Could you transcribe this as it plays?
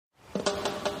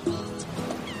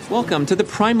Welcome to the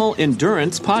Primal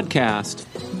Endurance Podcast.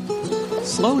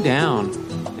 Slow down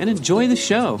and enjoy the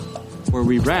show, where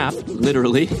we rap,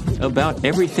 literally, about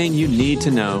everything you need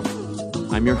to know.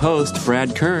 I'm your host,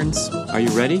 Brad Kearns. Are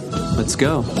you ready? Let's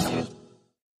go.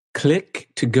 Click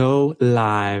to go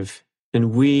live,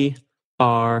 and we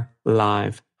are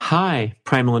live. Hi,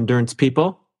 Primal Endurance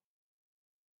people.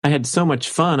 I had so much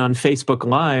fun on Facebook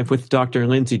Live with Dr.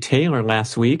 Lindsay Taylor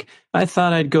last week, I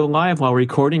thought I'd go live while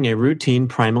recording a routine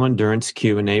Primal Endurance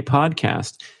Q&A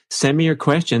podcast. Send me your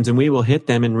questions and we will hit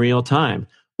them in real time.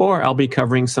 Or I'll be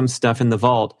covering some stuff in the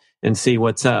vault and see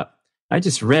what's up. I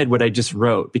just read what I just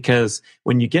wrote because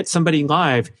when you get somebody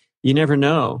live, you never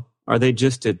know. Are they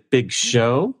just a big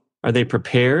show? Are they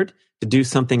prepared to do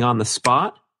something on the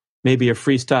spot? Maybe a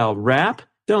freestyle rap?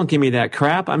 Don't give me that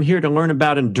crap. I'm here to learn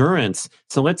about endurance.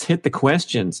 So let's hit the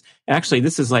questions. Actually,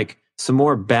 this is like some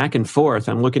more back and forth.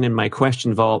 I'm looking in my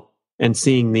question vault and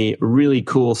seeing the really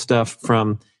cool stuff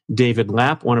from David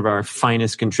Lapp, one of our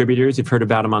finest contributors. You've heard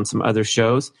about him on some other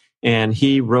shows. And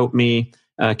he wrote me,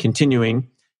 continuing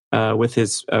with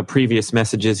his previous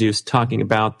messages, he was talking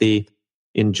about the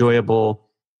enjoyable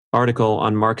article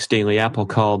on Mark's Daily Apple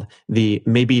called The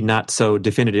Maybe Not So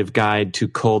Definitive Guide to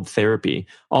Cold Therapy.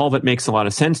 All of it makes a lot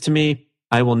of sense to me.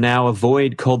 I will now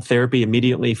avoid cold therapy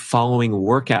immediately following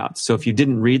workouts. So if you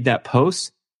didn't read that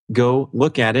post, go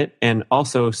look at it and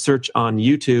also search on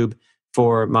YouTube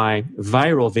for my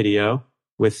viral video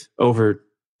with over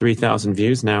 3,000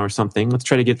 views now or something. Let's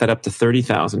try to get that up to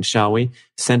 30,000, shall we?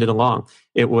 Send it along.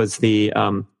 It was the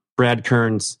Brad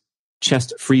Kearns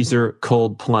chest freezer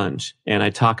cold plunge. And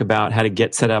I talk about how to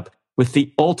get set up with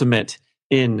the ultimate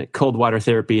in cold water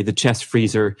therapy, the chest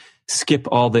freezer, skip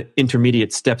all the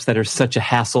intermediate steps that are such a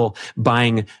hassle,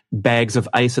 buying bags of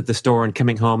ice at the store and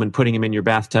coming home and putting them in your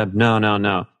bathtub.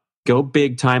 No. Go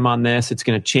big time on this. It's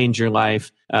going to change your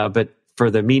life. But for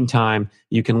the meantime,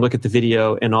 you can look at the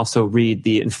video and also read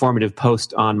the informative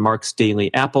post on Mark's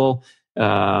Daily Apple.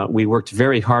 We worked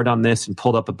very hard on this and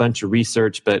pulled up a bunch of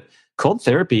research, but cold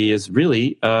therapy is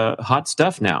really hot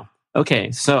stuff now.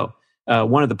 Okay, so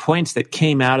one of the points that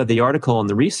came out of the article and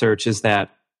the research is that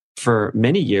for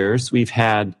many years, we've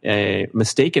had a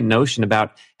mistaken notion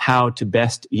about how to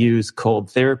best use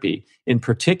cold therapy. In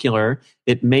particular,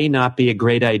 it may not be a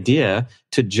great idea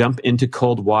to jump into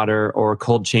cold water or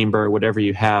cold chamber, whatever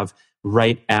you have,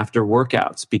 right after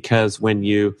workouts, because when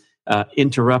you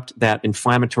interrupt that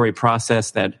inflammatory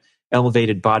process, that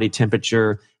elevated body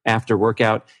temperature after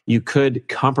workout, you could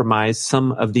compromise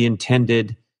some of the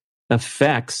intended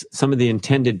effects, some of the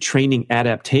intended training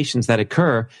adaptations that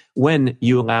occur when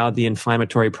you allow the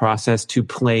inflammatory process to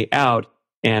play out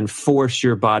and force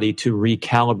your body to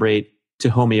recalibrate to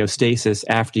homeostasis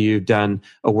after you've done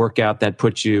a workout that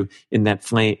puts you in that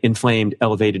inflamed,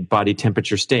 elevated body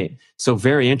temperature state. So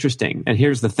very interesting. And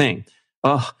here's the thing.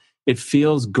 It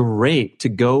feels great to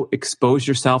go expose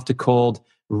yourself to cold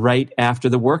right after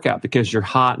the workout because you're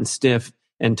hot and stiff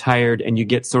and tired and you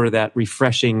get sort of that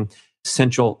refreshing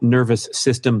central nervous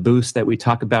system boost that we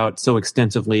talk about so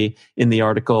extensively in the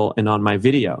article and on my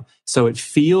video. So it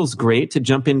feels great to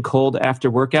jump in cold after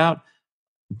workout,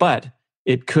 but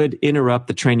it could interrupt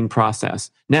the training process.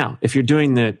 Now, if you're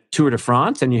doing the Tour de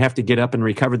France and you have to get up and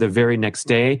recover the very next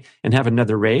day and have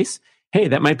another race, hey,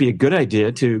 that might be a good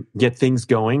idea to get things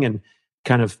going and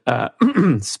kind of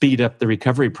speed up the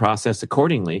recovery process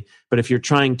accordingly. But if you're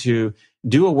trying to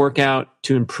do a workout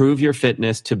to improve your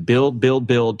fitness, to build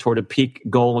toward a peak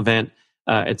goal event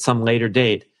at some later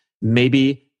date,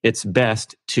 maybe it's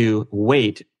best to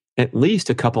wait at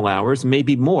least a couple hours,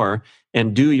 maybe more,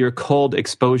 and do your cold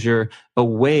exposure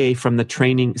away from the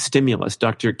training stimulus.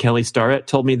 Dr. Kelly Starrett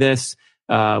told me this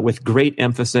with great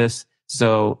emphasis.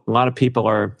 So a lot of people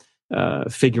are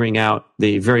figuring out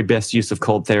the very best use of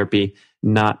cold therapy,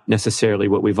 not necessarily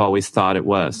what we've always thought it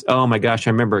was. Oh my gosh,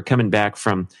 I remember coming back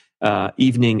from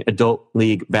evening adult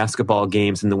league basketball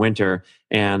games in the winter,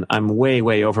 and I'm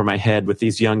way over my head with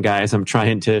these young guys. I'm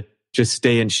trying to just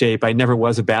stay in shape. I never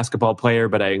was a basketball player,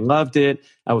 but I loved it.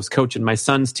 I was coaching my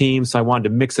son's team, so I wanted to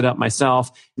mix it up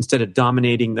myself. Instead of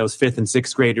dominating those 5th and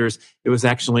 6th graders, it was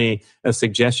actually a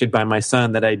suggestion by my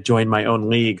son that I join my own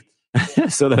league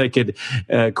so that I could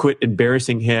quit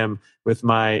embarrassing him with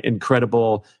my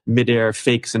incredible midair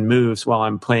fakes and moves while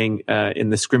I'm playing in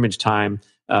the scrimmage time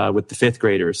with the 5th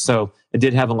graders. So I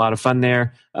did have a lot of fun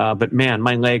there. But man,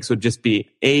 my legs would just be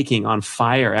aching on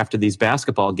fire after these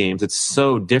basketball games. It's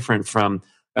so different from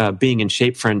being in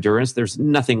shape for endurance. There's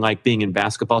nothing like being in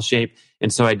basketball shape.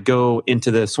 And so I'd go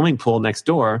into the swimming pool next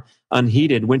door,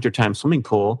 unheated wintertime swimming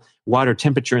pool, water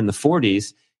temperature in the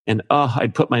 40s, And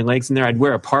I'd put my legs in there. I'd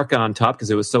wear a parka on top because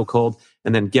it was so cold,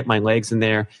 and then get my legs in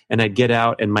there. And I'd get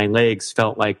out, and my legs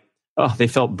felt like, they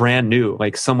felt brand new,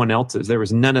 like someone else's. There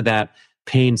was none of that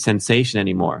pain sensation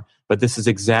anymore. But this is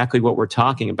exactly what we're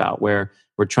talking about, where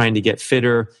we're trying to get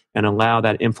fitter and allow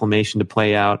that inflammation to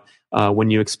play out. When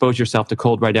you expose yourself to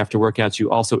cold right after workouts,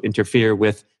 you also interfere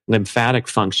with lymphatic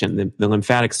function. The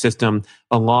lymphatic system,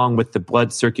 along with the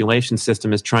blood circulation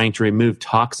system, is trying to remove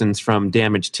toxins from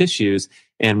damaged tissues.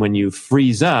 And when you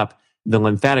freeze up, the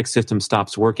lymphatic system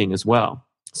stops working as well.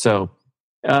 So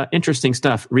interesting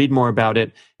stuff. Read more about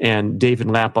it. And David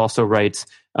Lapp also writes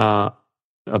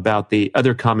about the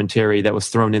other commentary that was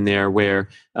thrown in there, where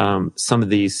some of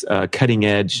these cutting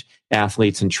edge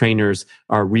athletes and trainers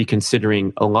are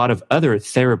reconsidering a lot of other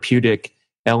therapeutic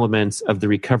elements of the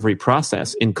recovery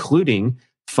process, including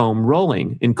foam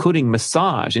rolling, including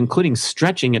massage, including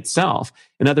stretching itself.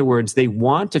 In other words, they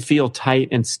want to feel tight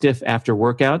and stiff after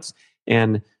workouts.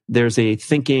 And there's a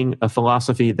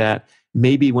philosophy that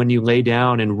maybe when you lay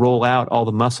down and roll out all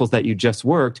the muscles that you just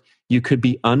worked, you could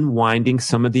be unwinding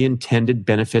some of the intended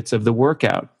benefits of the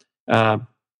workout.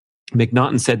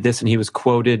 McNaughton said this, and he was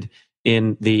quoted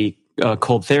in the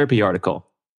Cold Therapy article.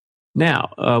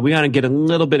 Now, we got to get a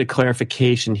little bit of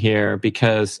clarification here,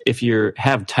 because if you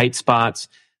have tight spots,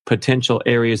 potential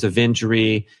areas of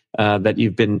injury that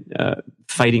you've been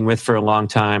fighting with for a long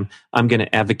time, I'm going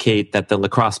to advocate that the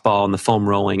lacrosse ball and the foam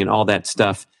rolling and all that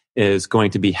stuff is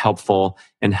going to be helpful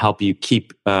and help you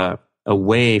keep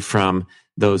away from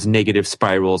those negative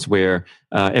spirals where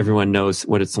everyone knows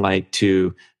what it's like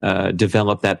to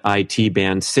develop that IT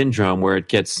band syndrome, where it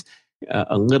gets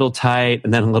a little tight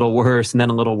and then a little worse and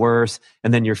then a little worse.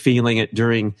 And then you're feeling it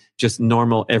during just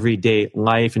normal everyday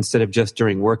life instead of just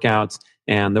during workouts.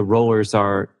 And the rollers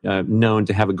are known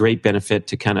to have a great benefit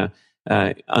to kind of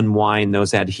unwind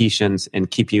those adhesions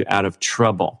and keep you out of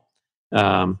trouble.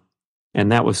 And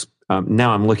that was,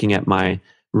 now I'm looking at my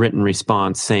written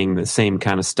response saying the same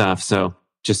kind of stuff. So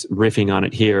just riffing on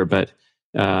it here. But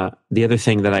the other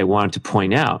thing that I wanted to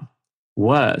point out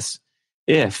was,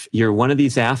 if you're one of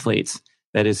these athletes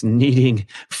that is needing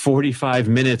 45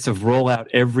 minutes of rollout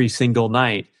every single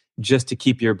night just to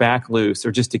keep your back loose,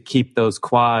 or just to keep those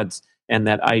quads and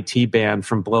that IT band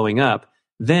from blowing up,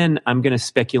 then I'm going to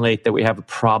speculate that we have a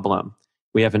problem.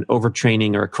 We have an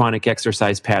overtraining or a chronic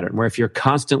exercise pattern, where if you're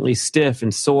constantly stiff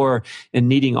and sore and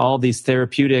needing all these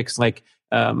therapeutics like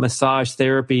massage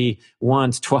therapy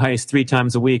once, twice, 3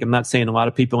 times a week. I'm not saying a lot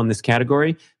of people in this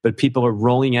category, but people are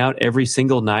rolling out every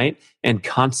single night and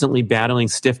constantly battling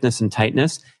stiffness and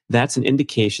tightness. That's an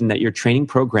indication that your training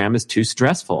program is too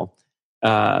stressful.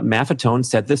 Maffetone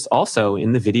said this also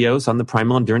in the videos on the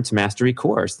Primal Endurance Mastery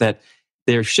course, that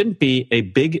there shouldn't be a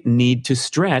big need to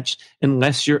stretch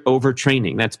unless you're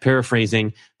overtraining. That's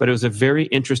paraphrasing, but it was a very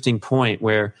interesting point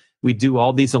where we do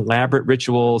all these elaborate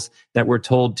rituals that we're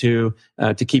told to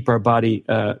keep our body,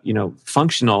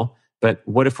 functional. But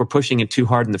what if we're pushing it too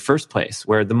hard in the first place,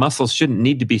 where the muscles shouldn't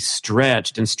need to be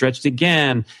stretched and stretched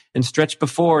again and stretched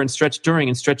before and stretched during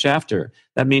and stretched after?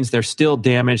 That means they're still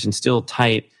damaged and still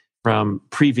tight from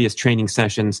previous training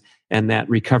sessions, and that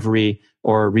recovery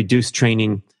or reduced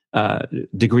training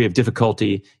degree of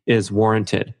difficulty is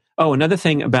warranted. Oh, another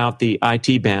thing about the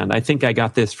IT band, I think I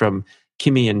got this from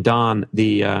Kimmy and Don,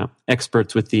 the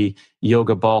experts with the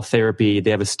yoga ball therapy. They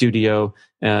have a studio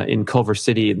in Culver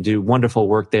City and do wonderful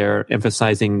work there,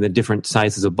 emphasizing the different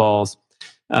sizes of balls.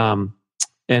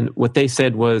 And what they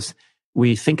said was,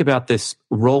 we think about this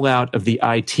rollout of the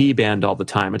IT band all the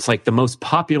time. It's like the most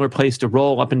popular place to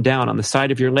roll up and down on the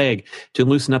side of your leg to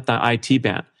loosen up the IT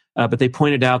band. But they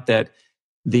pointed out that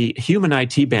the human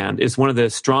IT band is one of the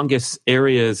strongest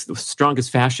areas, the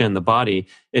strongest fascia in the body.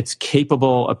 It's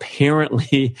capable,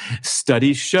 apparently,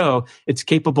 studies show it's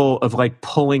capable of like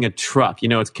pulling a truck.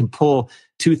 It can pull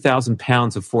 2,000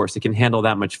 pounds of force. It can handle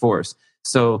that much force.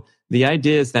 So the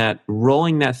idea is that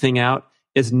rolling that thing out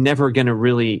is never going to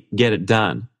really get it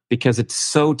done, because it's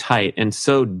so tight and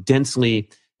so densely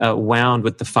wound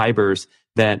with the fibers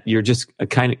that you're just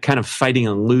kind of fighting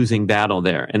a losing battle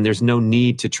there. And there's no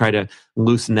need to try to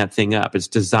loosen that thing up. It's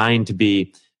designed to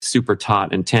be super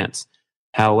taut and tense.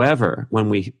 However, when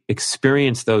we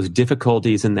experience those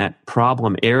difficulties in that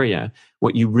problem area,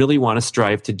 what you really want to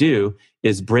strive to do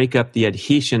is break up the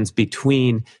adhesions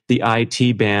between the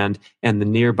IT band and the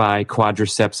nearby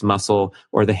quadriceps muscle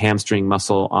or the hamstring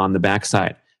muscle on the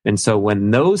backside. And so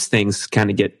when those things kind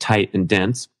of get tight and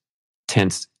tense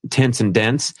and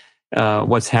dense,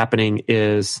 what's happening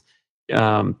is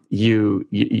you're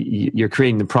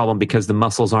creating the problem because the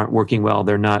muscles aren't working well.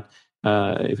 They're not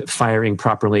firing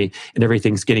properly, and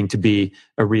everything's getting to be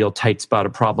a real tight spot,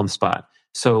 a problem spot.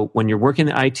 So when you're working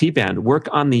the IT band, work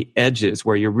on the edges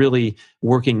where you're really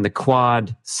working the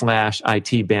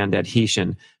quad/IT band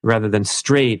adhesion rather than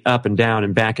straight up and down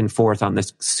and back and forth on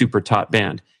this super taut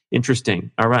band.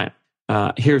 Interesting. All right.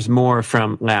 Here's more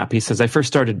from Lap. He says, I first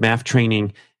started MAF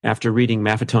training after reading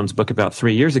Maffetone's book about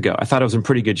 3 years ago. I thought I was in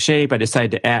pretty good shape. I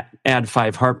decided to add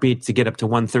 5 heartbeats to get up to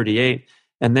 138.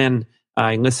 And then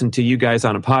I listened to you guys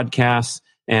on a podcast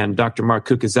and Dr. Mark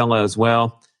Cucuzella as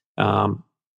well,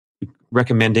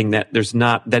 recommending that there's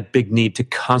not that big need to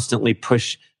constantly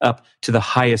push up to the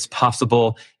highest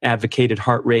possible advocated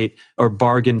heart rate or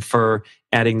bargain for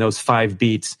adding those 5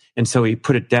 beats. And so he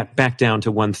put it back down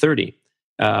to 130.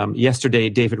 Yesterday,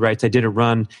 David writes, I did a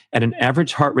run at an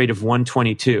average heart rate of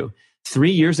 122.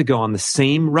 3 years ago on the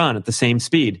same run at the same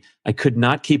speed, I could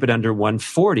not keep it under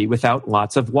 140 without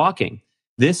lots of walking.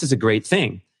 This is a great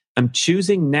thing. I'm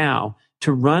choosing now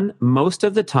to run most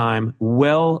of the time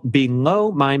well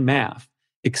below my MAF,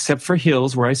 except for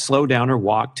hills where I slow down or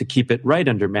walk to keep it right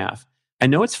under MAF. I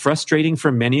know it's frustrating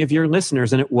for many of your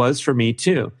listeners, and it was for me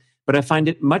too, but I find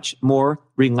it much more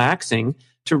relaxing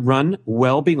to run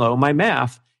well below my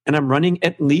MAF, and I'm running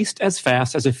at least as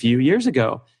fast as a few years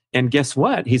ago. And guess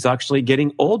what? He's actually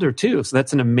getting older too. So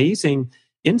that's an amazing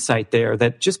insight there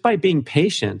that just by being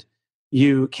patient,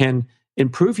 you can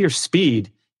improve your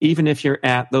speed even if you're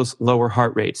at those lower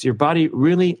heart rates. Your body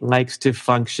really likes to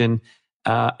function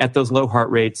at those low heart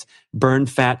rates, burn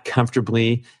fat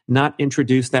comfortably, not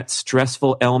introduce that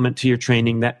stressful element to your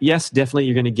training that, yes, definitely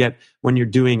you're going to get when you're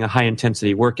doing a high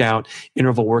intensity workout,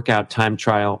 interval workout, time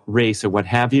trial, race, or what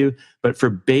have you. But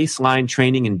for baseline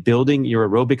training and building your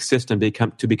aerobic system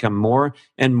to become more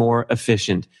and more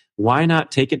efficient, why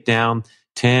not take it down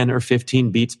 10 or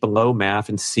 15 beats below MAF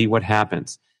and see what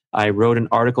happens? I wrote an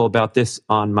article about this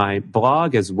on my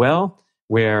blog as well,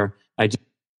 where I just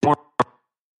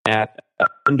at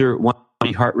under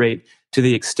 120 heart rate to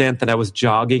the extent that I was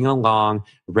jogging along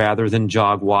rather than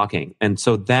jog walking. And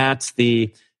so that's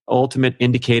the ultimate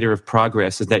indicator of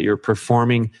progress, is that you're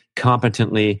performing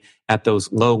competently at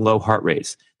those low heart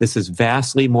rates. This is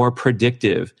vastly more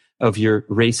predictive of your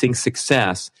racing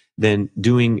success than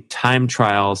doing time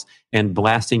trials and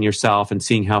blasting yourself and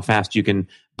seeing how fast you can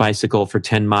bicycle for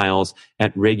 10 miles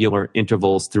at regular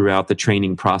intervals throughout the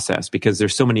training process, because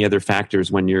there's so many other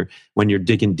factors when you're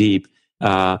digging deep,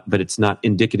 but it's not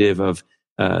indicative of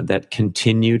that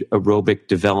continued aerobic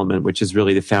development, which is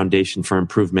really the foundation for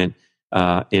improvement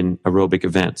in aerobic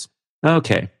events.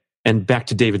 Okay, and back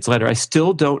to David's letter. I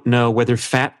still don't know whether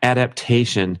fat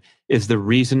adaptation is the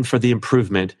reason for the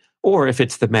improvement or if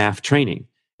it's the MAF training.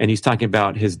 And he's talking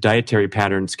about his dietary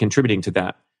patterns contributing to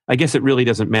that. I guess it really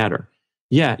doesn't matter.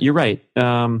 Yeah, you're right.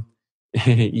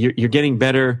 You're getting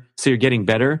better, so you're getting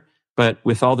better. But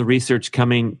with all the research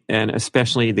coming, and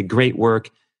especially the great work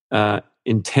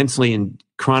intensely and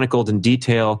chronicled in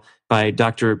detail by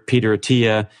Dr. Peter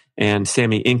Attia and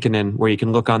Sami Inkinen, where you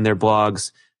can look on their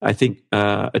blogs. I think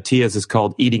Attia's is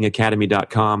called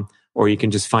eatingacademy.com, or you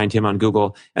can just find him on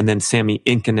Google, and then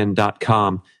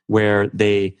SamiInkinen.com, where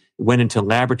they went into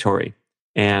laboratory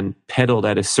and pedaled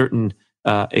at a certain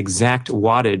exact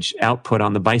wattage output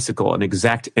on the bicycle, an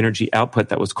exact energy output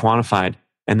that was quantified,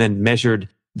 and then measured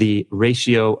the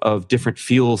ratio of different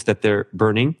fuels that they're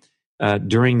burning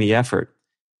during the effort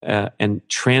and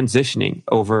transitioning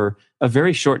over a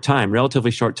very short time,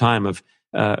 relatively short time of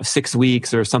 6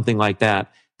 weeks or something like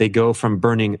that. They go from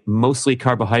burning mostly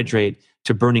carbohydrate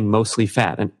to burning mostly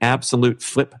fat. An absolute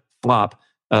flip-flop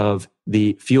of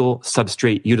the fuel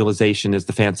substrate utilization is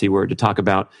the fancy word to talk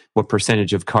about what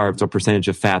percentage of carbs or percentage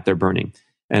of fat they're burning.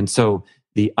 And so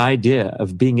the idea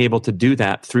of being able to do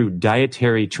that through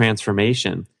dietary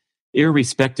transformation,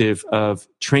 irrespective of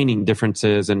training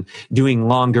differences and doing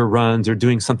longer runs or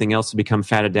doing something else to become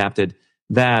fat adapted,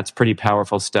 that's pretty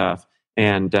powerful stuff.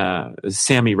 And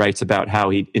Sami writes about how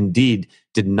he indeed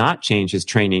did not change his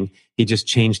training. He just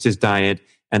changed his diet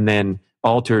and then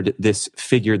altered this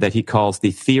figure that he calls the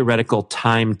theoretical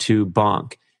time to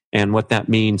bonk. And what that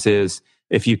means is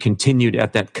if you continued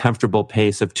at that comfortable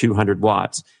pace of 200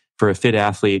 watts for a fit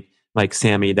athlete like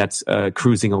Sami, that's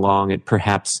cruising along at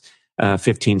perhaps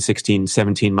 15, 16,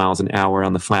 17 miles an hour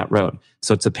on the flat road.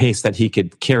 So it's a pace that he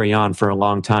could carry on for a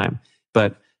long time.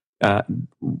 But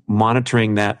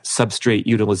monitoring that substrate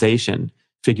utilization,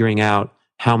 figuring out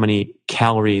how many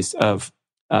calories of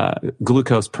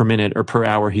glucose per minute or per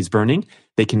hour he's burning,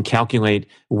 they can calculate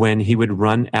when he would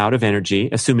run out of energy,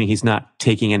 assuming he's not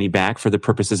taking any back for the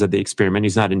purposes of the experiment.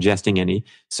 He's not ingesting any.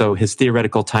 So his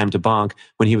theoretical time to bonk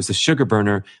when he was a sugar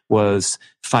burner was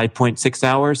 5.6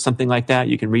 hours, something like that.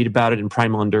 You can read about it in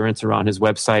Primal Endurance or on his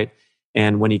website.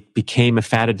 And when he became a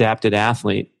fat adapted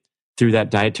athlete, through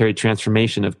that dietary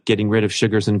transformation of getting rid of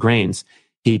sugars and grains.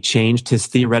 He changed his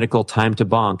theoretical time to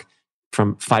bonk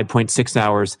from 5.6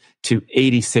 hours to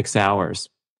 86 hours.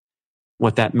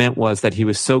 What that meant was that he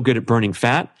was so good at burning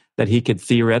fat that he could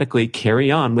theoretically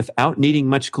carry on without needing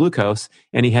much glucose,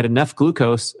 and he had enough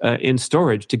glucose in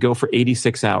storage to go for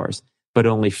 86 hours, but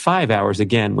only 5 hours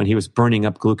again when he was burning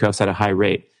up glucose at a high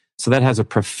rate. So that has a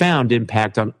profound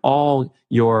impact on all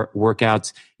your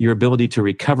workouts, your ability to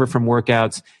recover from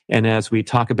workouts. And as we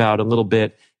talk about a little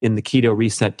bit in the Keto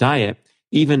Reset diet,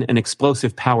 even an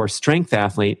explosive power strength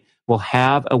athlete will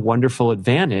have a wonderful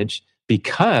advantage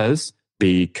because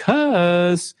they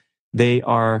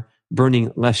are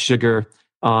burning less sugar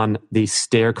on the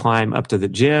stair climb up to the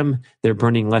gym. They're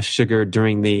burning less sugar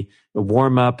during the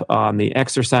warm up on the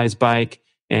exercise bike.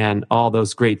 And all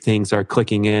those great things are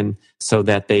clicking in so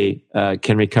that they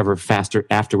can recover faster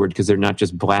afterward because they're not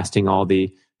just blasting all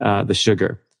the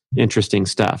sugar. Interesting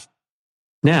stuff.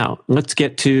 Now, let's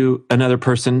get to another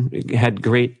person. Had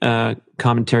great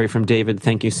commentary from David.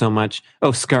 Thank you so much.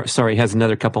 Oh, sorry, has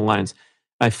another couple lines.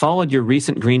 I followed your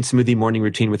recent green smoothie morning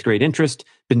routine with great interest.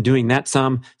 Been doing that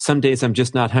some. Some days I'm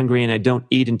just not hungry and I don't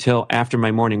eat until after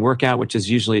my morning workout, which is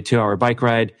usually a 2-hour bike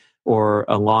ride or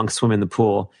a long swim in the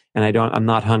pool. And I'm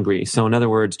not hungry. So in other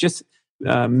words, just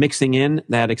mixing in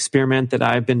that experiment that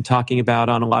I've been talking about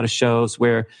on a lot of shows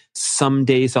where some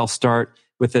days I'll start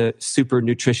with a super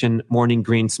nutrition morning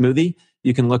green smoothie.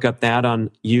 You can look up that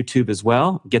on YouTube as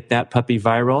well. Get that puppy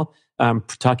viral.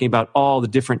 Talking about all the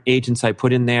different agents I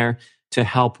put in there to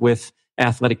help with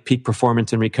athletic peak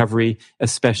performance and recovery,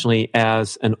 especially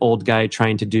as an old guy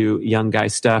trying to do young guy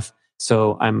stuff.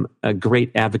 So I'm a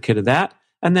great advocate of that.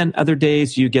 And then other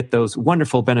days you get those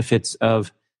wonderful benefits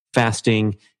of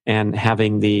fasting and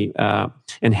having the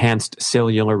enhanced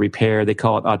cellular repair. They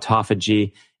call it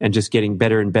autophagy, and just getting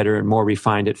better and better and more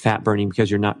refined at fat burning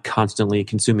because you're not constantly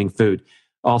consuming food.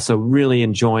 Also really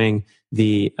enjoying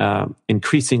the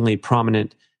increasingly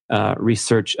prominent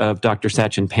research of Dr.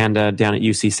 Sachin Panda down at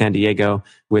UC San Diego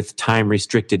with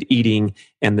time-restricted eating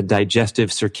and the digestive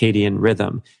circadian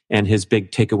rhythm. And his big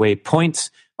takeaway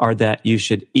points are that you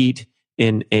should eat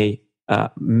in a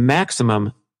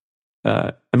minimum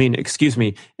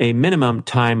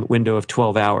time window of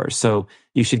 12 hours. So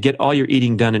you should get all your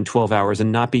eating done in 12 hours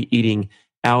and not be eating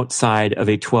outside of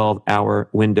a 12-hour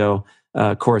window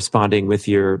corresponding with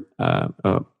your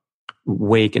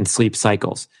wake and sleep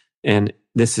cycles. And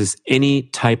this is any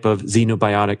type of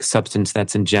xenobiotic substance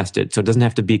that's ingested. So it doesn't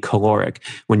have to be caloric.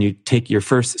 When you take your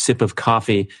first sip of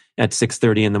coffee at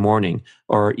 6:30 in the morning,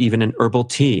 or even an herbal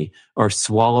tea, or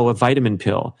swallow a vitamin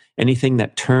pill, anything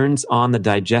that turns on the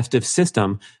digestive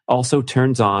system also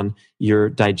turns on your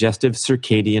digestive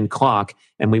circadian clock.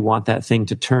 And we want that thing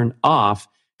to turn off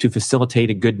to facilitate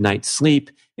a good night's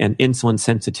sleep and insulin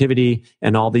sensitivity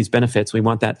and all these benefits. We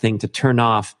want that thing to turn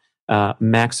off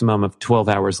maximum of 12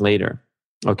 hours later.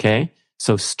 Okay?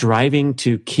 So striving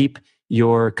to keep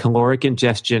your caloric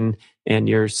ingestion and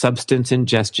your substance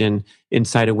ingestion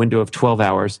inside a window of 12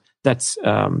 hours, that's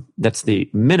the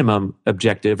minimum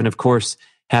objective. And of course,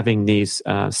 having these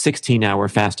 16-hour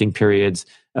fasting periods,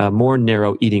 more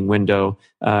narrow eating window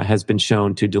has been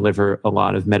shown to deliver a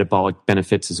lot of metabolic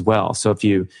benefits as well. So if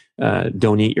you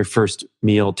don't eat your first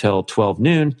meal till 12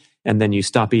 noon, and then you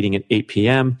stop eating at 8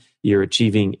 p.m., you're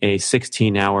achieving a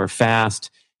 16-hour fast,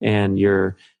 and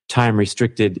your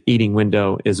time-restricted eating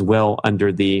window is well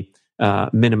under the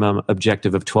minimum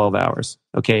objective of 12 hours.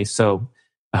 Okay, so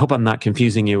I hope I'm not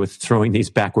confusing you with throwing these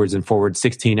backwards and forwards,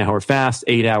 16-hour fast,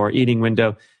 8-hour eating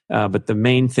window. But the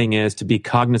main thing is to be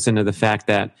cognizant of the fact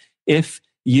that if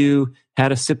you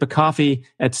had a sip of coffee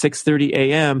at 6:30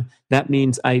 a.m., that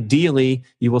means ideally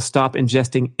you will stop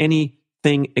ingesting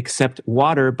anything except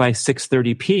water by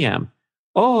 6:30 p.m.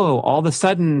 Oh, all of a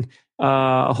sudden,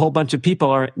 a whole bunch of people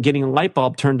are getting a light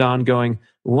bulb turned on going,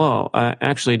 whoa, I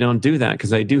actually don't do that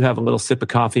because I do have a little sip of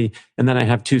coffee and then I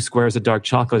have 2 squares of dark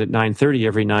chocolate at 9:30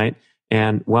 every night.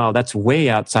 And wow, that's way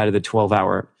outside of the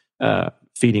 12-hour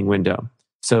feeding window.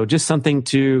 So just something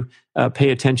to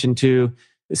pay attention to.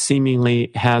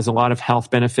 Seemingly has a lot of health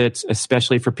benefits,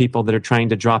 especially for people that are trying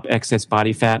to drop excess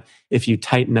body fat. If you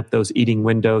tighten up those eating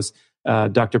windows,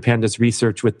 Dr. Panda's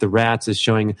research with the rats is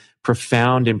showing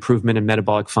profound improvement in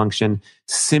metabolic function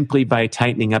simply by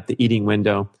tightening up the eating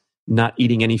window, not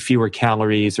eating any fewer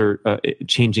calories or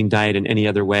changing diet in any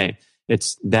other way.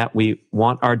 It's that we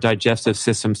want our digestive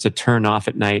systems to turn off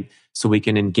at night so we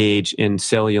can engage in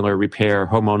cellular repair,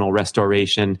 hormonal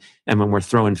restoration. And when we're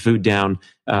throwing food down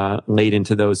late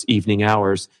into those evening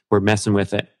hours, we're messing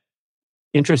with it.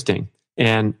 Interesting.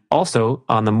 And also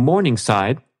on the morning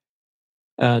side,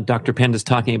 Dr. Panda's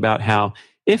talking about how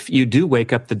if you do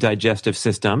wake up the digestive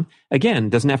system, again,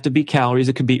 doesn't have to be calories.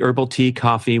 It could be herbal tea,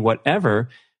 coffee, whatever.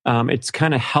 It's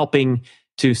kind of helping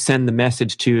to send the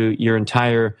message to your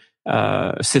entire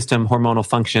system, hormonal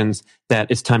functions, that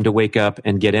it's time to wake up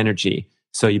and get energy.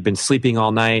 So you've been sleeping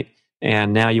all night,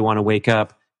 and now you want to wake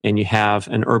up, and you have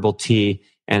an herbal tea,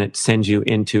 and it sends you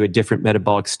into a different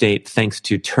metabolic state thanks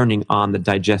to turning on the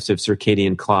digestive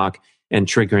circadian clock and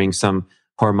triggering some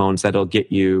hormones that'll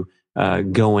get you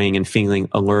going and feeling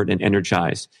alert and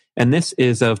energized. And this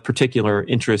is of particular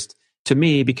interest to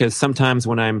me because sometimes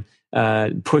when I'm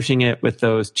pushing it with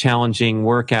those challenging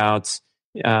workouts,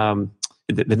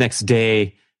 the next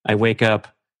day I wake up,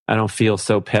 I don't feel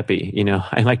so peppy.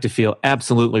 I like to feel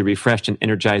absolutely refreshed and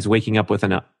energized, waking up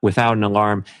without an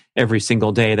alarm every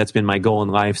single day. That's been my goal in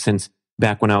life since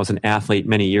back when I was an athlete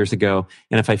many years ago.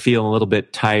 And if I feel a little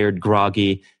bit tired,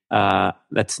 groggy,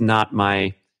 that's not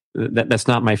my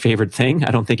favorite thing.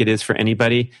 I don't think it is for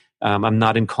anybody. I'm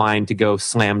not inclined to go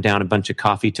slam down a bunch of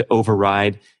coffee to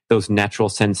override those natural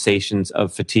sensations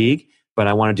of fatigue, but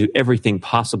I want to do everything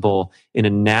possible in a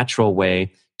natural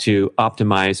way to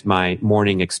optimize my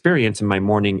morning experience and my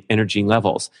morning energy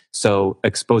levels. So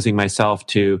exposing myself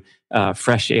to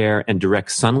fresh air and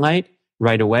direct sunlight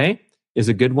right away is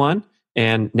a good one.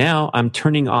 And now I'm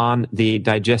turning on the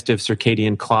digestive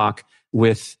circadian clock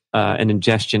with an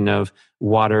ingestion of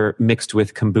water mixed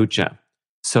with kombucha.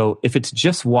 So if it's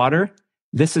just water,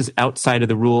 this is outside of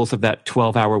the rules of that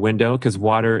 12-hour window because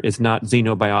water is not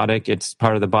xenobiotic. It's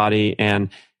part of the body, and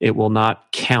it will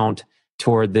not count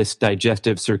toward this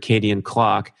digestive circadian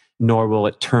clock, nor will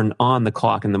it turn on the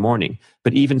clock in the morning.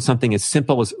 But even something as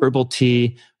simple as herbal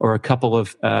tea or a couple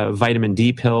of vitamin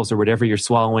D pills or whatever you're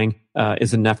swallowing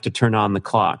is enough to turn on the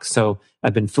clock. So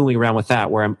I've been fooling around with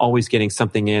that where I'm always getting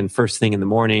something in first thing in the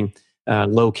morning,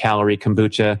 low-calorie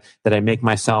kombucha that I make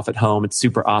myself at home. It's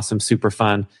super awesome, super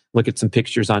fun. Look at some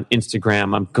pictures on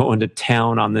Instagram. I'm going to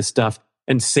town on this stuff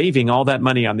and saving all that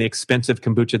money on the expensive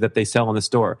kombucha that they sell in the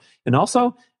store. And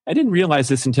also, I didn't realize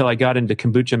this until I got into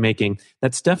kombucha making.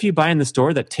 That stuff you buy in the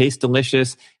store that tastes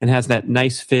delicious and has that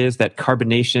nice fizz, that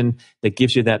carbonation that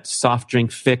gives you that soft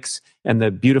drink fix and the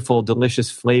beautiful,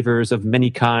 delicious flavors of many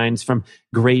kinds, from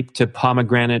grape to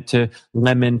pomegranate to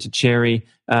lemon to cherry.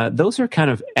 Those are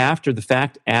kind of after the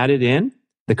fact added in,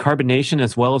 the carbonation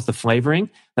as well as the flavoring.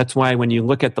 That's why when you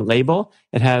look at the label,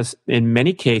 it has, in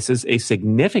many cases, a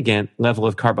significant level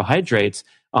of carbohydrates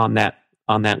on that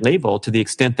label, to the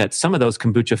extent that some of those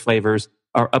kombucha flavors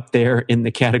are up there in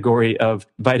the category of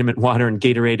vitamin water and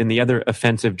Gatorade and the other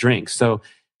offensive drinks. So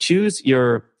choose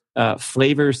your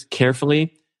flavors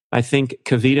carefully. I think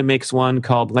KeVita makes one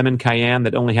called Lemon Cayenne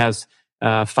that only has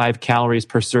 5 calories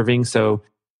per serving. So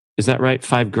is that right?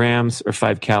 5 grams or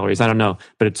 5 calories? I don't know,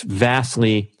 but it's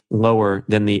vastly lower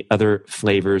than the other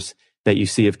flavors that you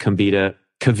see of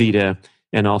KeVita,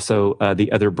 and also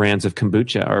the other brands of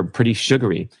kombucha are pretty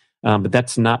sugary. But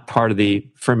that's not part of the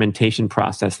fermentation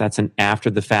process. That's an after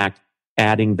the fact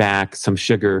adding back some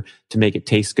sugar to make it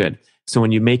taste good. So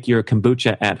when you make your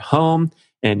kombucha at home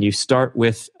and you start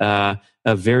with a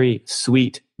very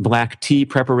sweet black tea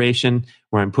preparation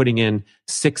where I'm putting in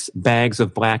 6 bags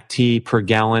of black tea per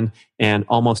gallon and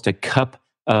almost a cup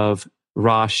of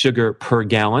raw sugar per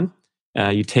gallon.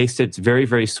 You taste it, it's very,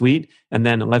 very sweet. And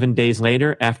then 11 days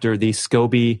later, after the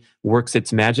SCOBY works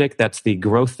its magic, that's the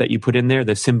growth that you put in there,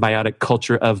 the symbiotic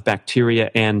culture of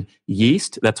bacteria and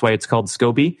yeast. That's why it's called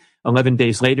SCOBY. 11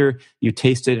 days later, you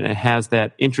taste it and it has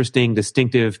that interesting,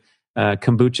 distinctive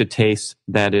kombucha taste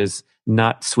that is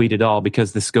not sweet at all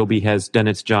because the SCOBY has done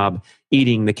its job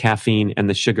eating the caffeine and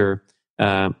the sugar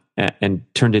and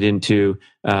turned it into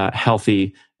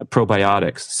healthy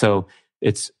probiotics. So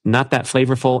it's not that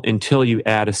flavorful until you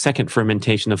add a second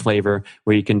fermentation of flavor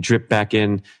where you can drip back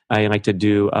in. I like to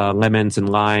do lemons and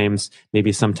limes.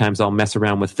 Maybe sometimes I'll mess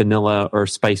around with vanilla or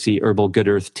spicy herbal good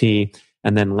earth tea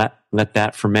and then let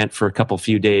that ferment for a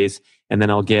few days. And then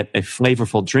I'll get a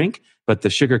flavorful drink, but the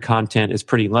sugar content is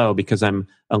pretty low because I'm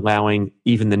allowing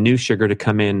even the new sugar to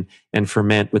come in and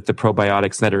ferment with the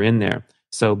probiotics that are in there.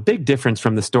 So big difference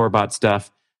from the store-bought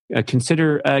stuff.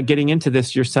 Consider getting into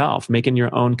this yourself, making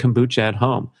your own kombucha at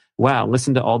home. Wow,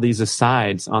 listen to all these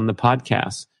asides on the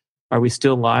podcast. Are we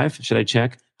still live? Should I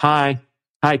check? Hi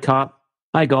cop.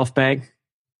 Hi golf bag.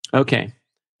 Okay.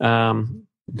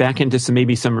 Back into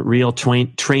some real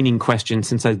training questions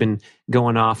since I've been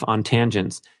going off on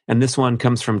tangents. And this one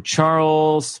comes from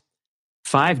Charles,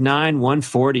 5'9",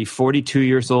 140, 42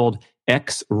 years old,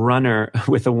 ex-runner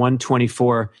with a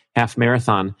 124 half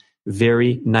marathon.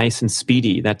 Very nice and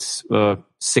speedy. That's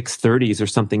 6:30s or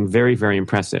something very, very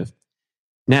impressive.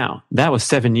 Now, that was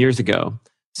 7 years ago.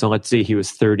 So let's see, he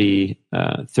was 30,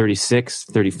 36,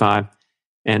 35.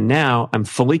 And now I'm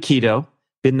fully keto,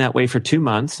 been that way for 2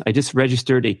 months. I just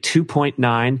registered a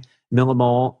 2.9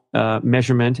 millimole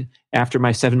measurement after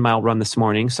my 7-mile run this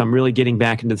morning. So I'm really getting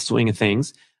back into the swing of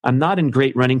things. I'm not in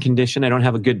great running condition. I don't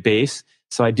have a good base.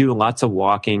 So I do lots of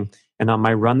walking. And on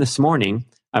my run this morning,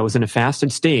 I was in a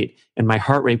fasted state and my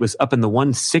heart rate was up in the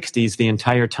 160s the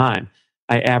entire time.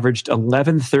 I averaged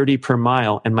 1130 per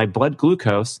mile and my blood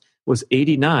glucose was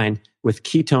 89 with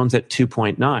ketones at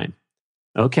 2.9.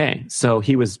 Okay, so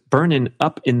he was burning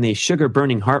up in the sugar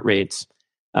burning heart rates,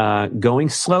 going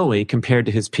slowly compared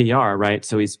to his PR, right?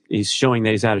 So he's showing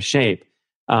that he's out of shape.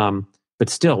 But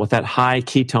still, with that high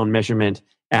ketone measurement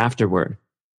afterward.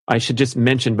 I should just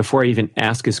mention before I even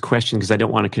ask his question, because I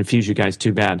don't want to confuse you guys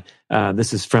too bad.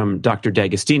 This is from Dr.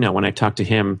 D'Agostino when I talked to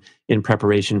him in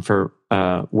preparation for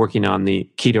working on the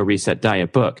Keto Reset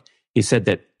Diet book. He said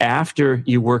that after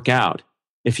you work out,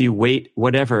 if you wait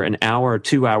whatever, an hour or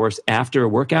 2 hours after a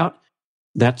workout,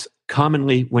 that's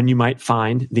commonly when you might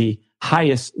find the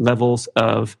highest levels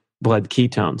of blood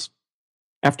ketones.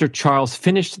 After Charles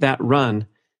finished that run,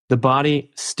 the body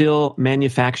still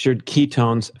manufactured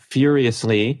ketones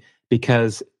furiously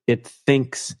because it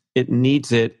thinks it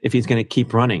needs it if he's going to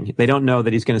keep running. They don't know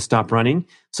that he's going to stop running,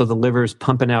 so the liver's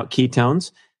pumping out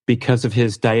ketones because of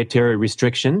his dietary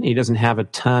restriction. He doesn't have a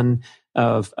ton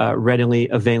of readily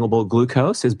available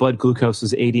glucose. His blood glucose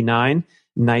is 89,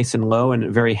 nice and low and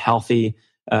a very healthy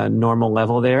normal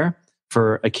level there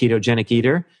for a ketogenic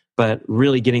eater, but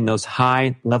really getting those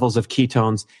high levels of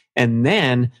ketones and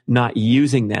then not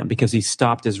using them because he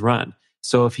stopped his run.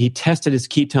 So if he tested his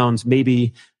ketones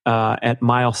maybe at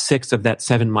mile 6 of that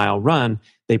 7-mile run,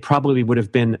 they probably would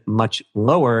have been much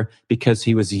lower because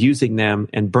he was using them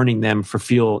and burning them for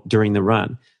fuel during the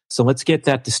run. So let's get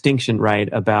that distinction right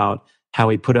about how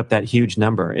he put up that huge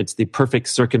number. It's the perfect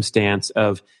circumstance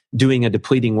of doing a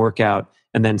depleting workout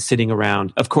and then sitting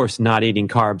around, of course, not eating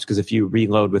carbs, because if you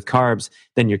reload with carbs,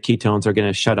 then your ketones are going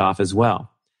to shut off as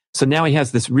well. So now he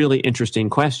has this really interesting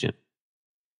question.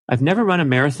 I've never run a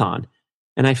marathon,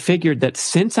 and I figured that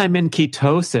since I'm in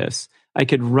ketosis, I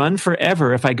could run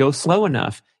forever if I go slow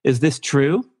enough. Is this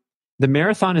true? The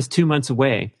marathon is 2 months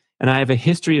away, and I have a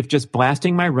history of just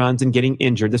blasting my runs and getting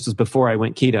injured. This was before I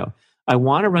went keto. I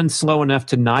want to run slow enough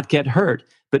to not get hurt,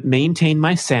 but maintain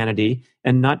my sanity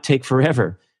and not take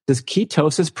forever. Does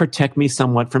ketosis protect me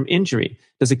somewhat from injury?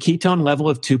 Does a ketone level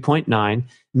of 2.9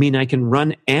 mean I can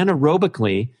run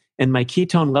anaerobically and my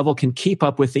ketone level can keep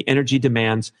up with the energy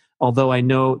demands, although I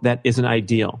know that isn't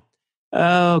ideal?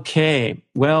 Okay,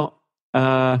 well,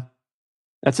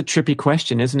 that's a trippy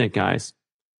question, isn't it, guys?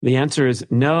 The answer is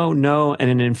no, no, and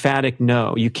an emphatic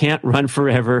no. You can't run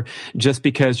forever just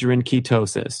because you're in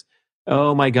ketosis.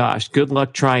 Oh my gosh, good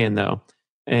luck trying though.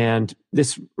 And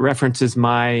this references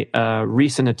my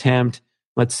recent attempt.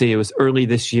 Let's see, it was early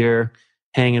this year,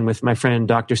 hanging with my friend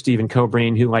Dr. Stephen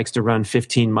Cobrain, who likes to run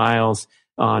 15 miles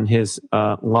on his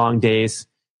long days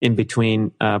in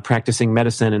between practicing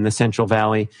medicine in the Central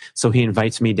Valley. So he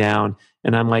invites me down,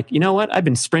 and I'm like, you know what? I've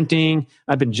been sprinting.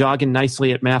 I've been jogging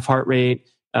nicely at MAF heart rate,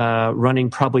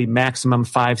 running probably maximum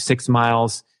 5-6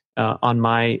 miles on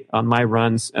my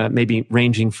runs, maybe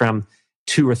ranging from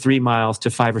 2 or 3 miles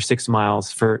to 5 or 6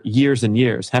 miles for years and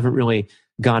years. Haven't really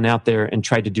gone out there and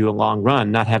tried to do a long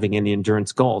run, not having any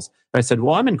endurance goals. But I said,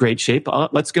 well, I'm in great shape.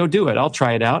 Let's go do it. I'll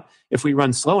try it out. If we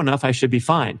run slow enough, I should be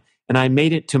fine. And I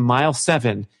made it to mile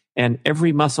 7, and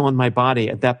every muscle in my body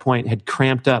at that point had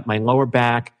cramped up, my lower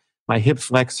back, my hip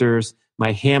flexors,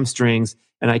 my hamstrings,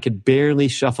 and I could barely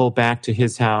shuffle back to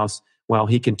his house while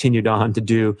he continued on to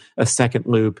do a second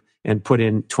loop and put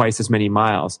in twice as many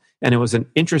miles. And it was an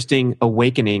interesting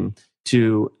awakening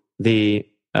to the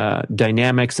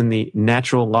dynamics and the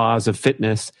natural laws of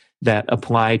fitness that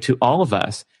apply to all of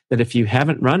us. That if you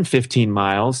haven't run 15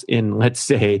 miles in, let's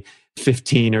say,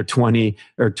 15 or 20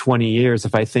 years,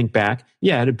 if I think back,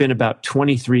 yeah, it had been about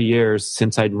 23 years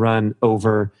since I'd run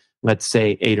over, let's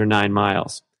say, 8 or 9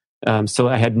 miles. So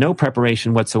I had no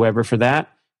preparation whatsoever for that.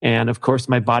 And of course,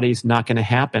 my body's not going to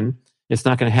happen. It's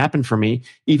not going to happen for me,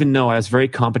 even though I was very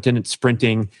competent at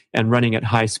sprinting and running at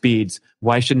high speeds.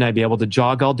 Why shouldn't I be able to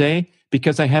jog all day?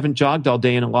 Because I haven't jogged all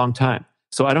day in a long time.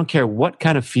 So I don't care what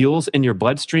kind of fuel's in your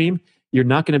bloodstream, you're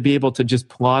not going to be able to just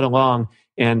plod along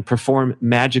and perform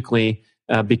magically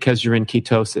because you're in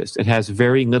ketosis. It has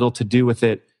very little to do with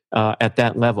it at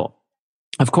that level.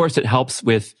 Of course, it helps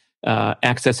with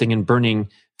accessing and burning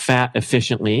fat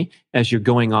efficiently as you're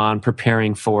going on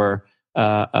preparing for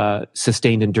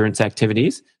sustained endurance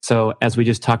activities. So as we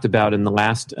just talked about in the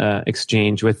last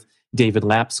exchange with David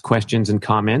Lapp's questions and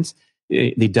comments,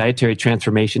 the dietary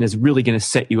transformation is really going to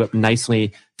set you up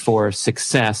nicely for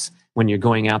success when you're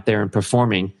going out there and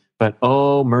performing. But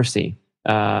oh mercy,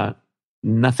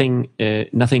 nothing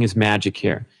is magic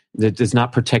here. That does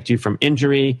not protect you from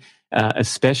injury,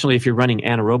 especially if you're running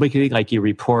anaerobically, like you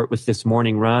report with this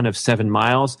morning run of 7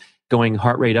 miles, going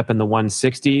heart rate up in the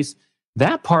 160s.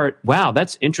 That part, wow,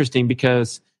 that's interesting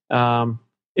because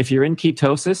if you're in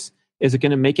ketosis, is it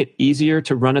going to make it easier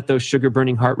to run at those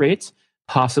sugar-burning heart rates?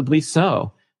 Possibly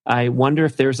so. I wonder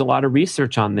if there's a lot of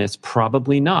research on this.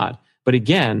 Probably not. But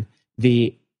again,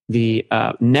 the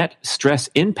net stress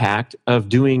impact of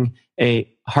doing a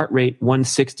heart rate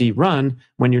 160 run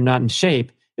when you're not in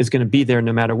shape is going to be there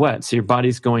no matter what. So your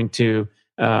body's going to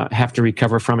have to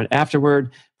recover from it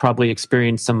afterward, probably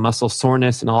experience some muscle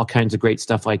soreness and all kinds of great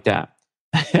stuff like that.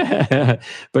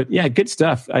 But yeah, good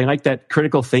stuff. I like that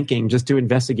critical thinking just to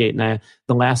investigate. And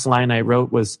the last line I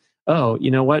wrote was, oh, you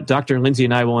know what? Dr. Lindsay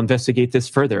and I will investigate this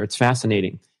further. It's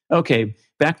fascinating. Okay,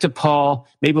 back to Paul.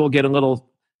 Maybe we'll get a little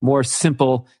more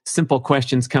simple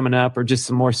questions coming up, or just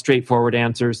some more straightforward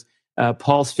answers.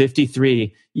 Paul's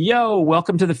 53. Yo,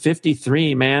 welcome to the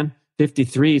 53, man.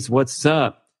 53s, what's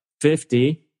up?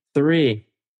 53.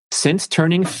 Since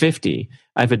turning 50,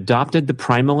 I've adopted the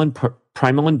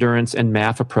primal endurance and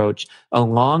MAF approach,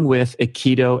 along with a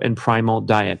keto and primal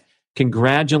diet.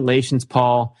 Congratulations,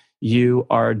 Paul. You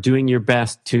are doing your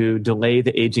best to delay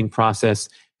the aging process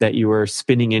that you were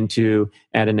spinning into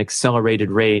at an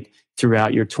accelerated rate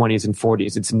throughout your 20s and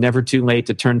 40s. It's never too late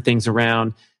to turn things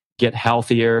around, get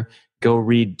healthier. Go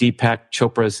read Deepak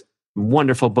Chopra's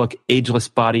wonderful book, Ageless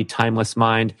Body, Timeless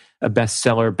Mind, a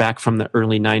bestseller back from the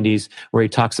early 90s, where he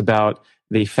talks about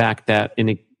the fact that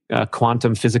in a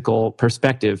quantum physical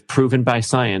perspective, proven by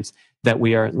science, that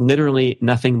we are literally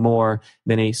nothing more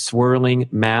than a swirling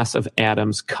mass of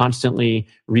atoms constantly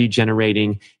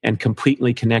regenerating and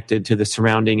completely connected to the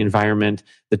surrounding environment,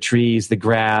 the trees, the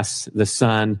grass, the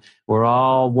sun. We're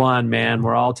all one, man.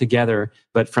 We're all together.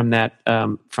 But from that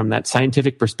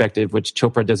scientific perspective, which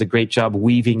Chopra does a great job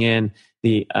weaving in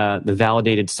the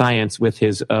validated science with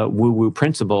his woo-woo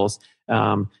principles,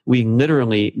 we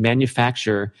literally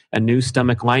manufacture a new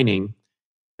stomach lining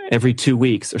every 2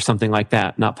 weeks or something like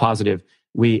that, not positive.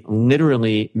 We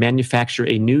literally manufacture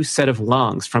a new set of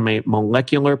lungs from a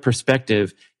molecular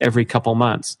perspective every couple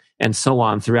months, and so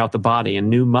on throughout the body, and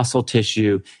new muscle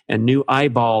tissue and new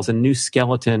eyeballs and new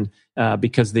skeleton,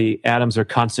 because the atoms are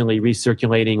constantly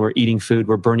recirculating. We're eating food,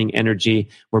 we're burning energy,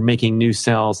 we're making new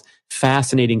cells.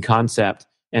 Fascinating concept.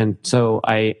 And so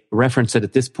I reference it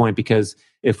at this point because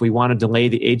if we want to delay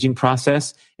the aging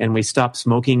process and we stop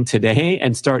smoking today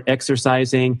and start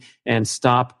exercising and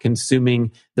stop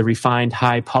consuming the refined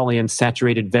high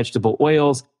polyunsaturated vegetable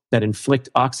oils that inflict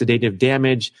oxidative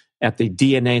damage at the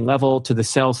DNA level to the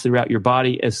cells throughout your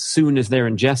body as soon as they're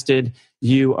ingested,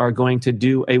 you are going to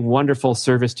do a wonderful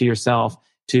service to yourself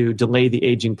to delay the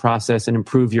aging process and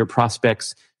improve your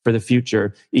prospects for the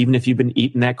future, even if you've been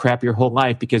eating that crap your whole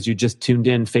life because you just tuned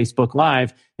in Facebook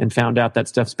Live and found out that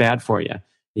stuff's bad for you.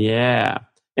 Yeah.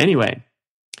 Anyway,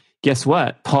 guess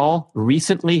what? Paul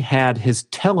recently had his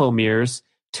telomeres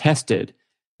tested.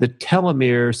 The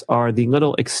telomeres are the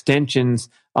little extensions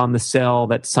on the cell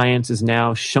that science is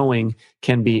now showing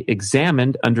can be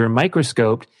examined under a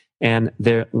microscope, and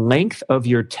the length of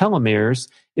your telomeres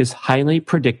is highly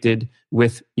predictive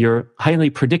of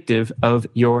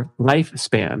your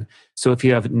lifespan. So if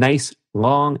you have nice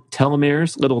long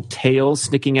telomeres, little tails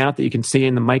sticking out that you can see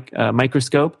in the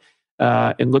microscope,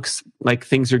 it looks like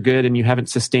things are good and you haven't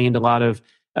sustained a lot of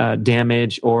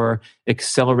damage or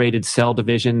accelerated cell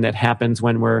division that happens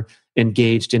when we're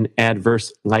engaged in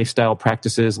adverse lifestyle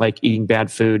practices like eating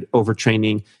bad food,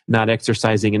 overtraining, not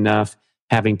exercising enough,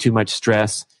 having too much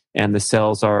stress, and the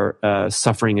cells are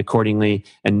suffering accordingly.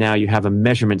 And now you have a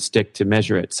measurement stick to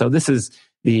measure it. So this is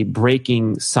the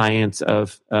breaking science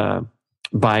of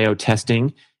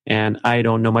biotesting. And I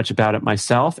don't know much about it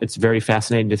myself. It's very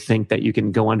fascinating to think that you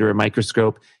can go under a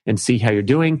microscope and see how you're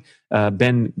doing.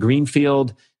 Ben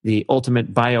Greenfield, the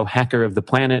ultimate biohacker of the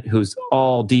planet, who's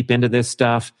all deep into this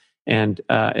stuff and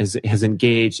has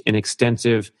engaged in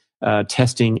extensive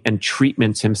testing and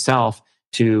treatments himself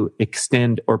to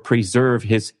extend or preserve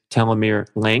his telomere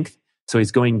length. So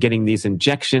he's getting these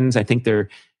injections. I think they're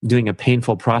doing a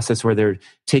painful process where they're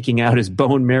taking out his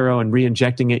bone marrow and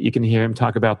re-injecting it. You can hear him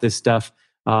talk about this stuff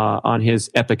on his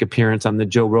epic appearance on the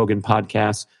Joe Rogan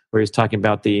podcast, where he's talking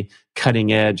about the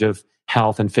cutting edge of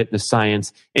health and fitness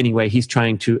science. Anyway, he's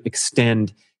trying to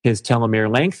extend his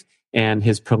telomere length, and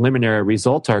his preliminary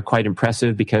results are quite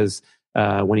impressive because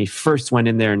when he first went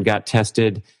in there and got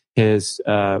tested, his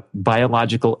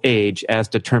biological age, as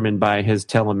determined by his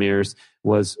telomeres,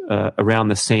 was around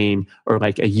the same or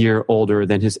like a year older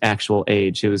than his actual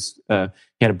age. He had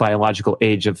a biological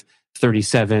age of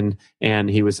 37 and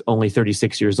he was only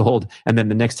 36 years old. And then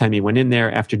the next time he went in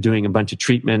there, after doing a bunch of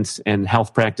treatments and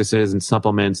health practices and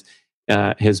supplements,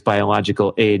 his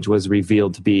biological age was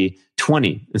revealed to be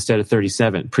 20 instead of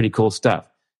 37. Pretty cool stuff.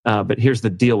 But here's the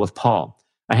deal with Paul.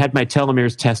 I had my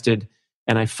telomeres tested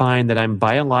and I find that I'm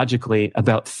biologically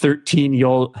about 13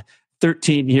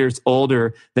 years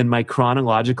older than my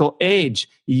chronological age.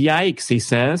 Yikes, he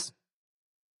says.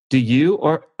 Do you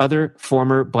or other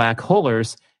former black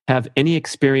holers have any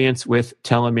experience with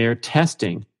telomere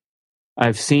testing?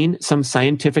 I've seen some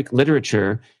scientific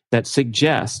literature that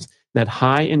suggests that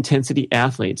high-intensity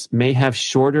athletes may have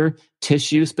shorter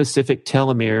tissue-specific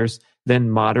telomeres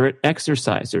than moderate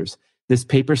exercisers. This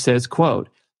paper says, quote,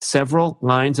 several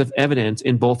lines of evidence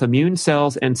in both immune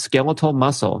cells and skeletal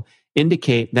muscle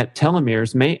indicate that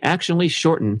telomeres may actually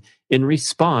shorten in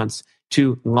response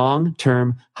to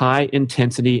long-term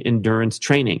high-intensity endurance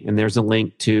training. And there's a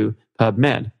link to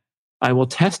PubMed. I will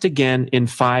test again in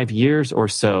 5 years or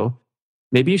so.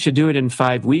 Maybe you should do it in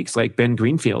 5 weeks like Ben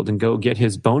Greenfield and go get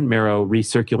his bone marrow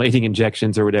recirculating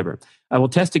injections or whatever. I will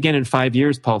test again in 5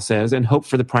 years, Paul says, and hope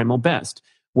for the primal best.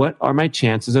 What are my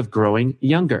chances of growing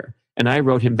younger? And I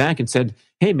wrote him back and said,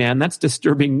 hey, man, that's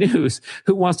disturbing news.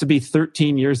 Who wants to be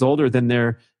 13 years older than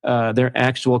their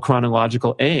actual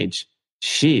chronological age?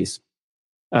 Jeez.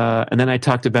 And then I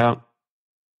talked about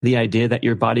the idea that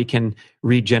your body can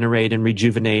regenerate and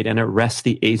rejuvenate and arrest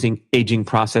the aging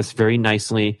process very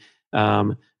nicely,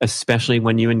 especially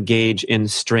when you engage in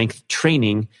strength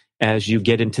training as you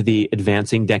get into the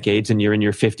advancing decades and you're in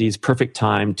your 50s. Perfect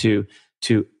time to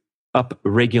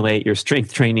up-regulate your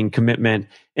strength training commitment.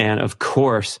 And of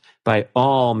course, by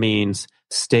all means,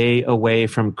 stay away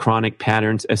from chronic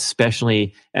patterns,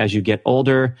 especially as you get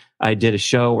older. I did a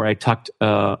show where I talked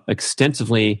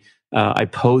extensively. I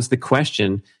posed the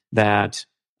question that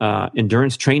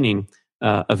endurance training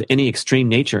of any extreme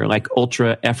nature, like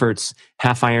ultra efforts,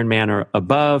 half Ironman or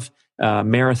above,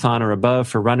 marathon or above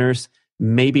for runners,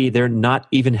 maybe they're not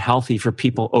even healthy for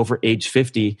people over age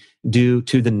 50 due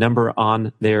to the number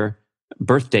on their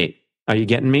birth date. Are you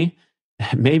getting me?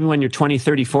 Maybe when you're 20,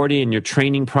 30, 40 and you're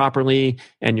training properly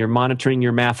and you're monitoring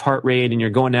your MAF heart rate and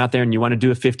you're going out there and you want to do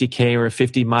a 50K or a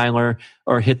 50 miler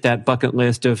or hit that bucket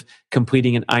list of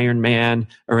completing an Ironman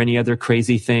or any other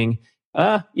crazy thing,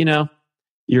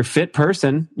 you're a fit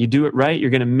person. You do it right. You're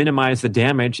going to minimize the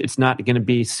damage. It's not going to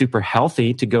be super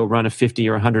healthy to go run a 50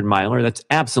 or 100 miler. That's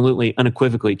absolutely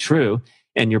unequivocally true.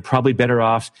 And you're probably better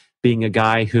off being a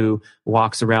guy who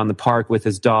walks around the park with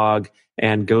his dog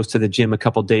and goes to the gym a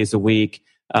couple days a week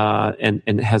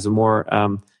and has a more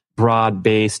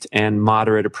broad-based and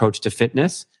moderate approach to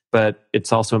fitness. But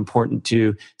it's also important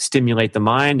to stimulate the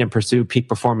mind and pursue peak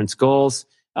performance goals.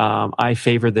 I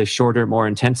favor the shorter, more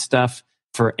intense stuff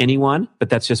for anyone, but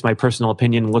that's just my personal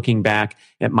opinion looking back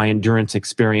at my endurance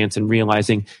experience and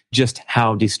realizing just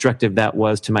how destructive that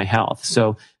was to my health.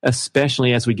 So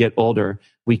especially as we get older,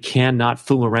 we cannot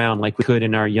fool around like we could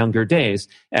in our younger days,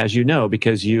 as you know,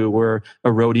 because you were a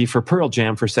roadie for Pearl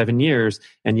Jam for 7 years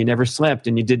and you never slept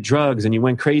and you did drugs and you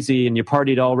went crazy and you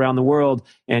partied all around the world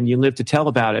and you lived to tell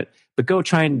about it. But go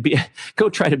try to be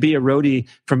a roadie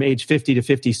from age 50 to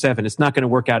 57. It's not going to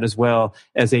work out as well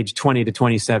as age 20 to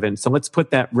 27. So let's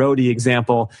put that roadie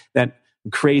example, that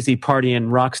crazy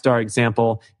partying rock star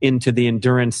example, into the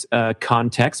endurance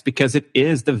context, because it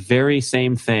is the very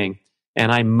same thing.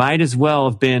 And I might as well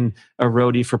have been a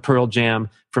roadie for Pearl Jam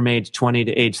from age 20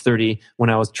 to age 30 when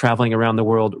I was traveling around the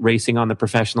world racing on the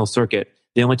professional circuit.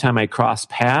 The only time I crossed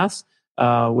paths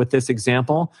with this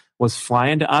example was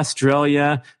flying to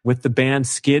Australia with the band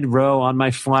Skid Row on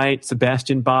my flight,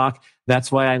 Sebastian Bach.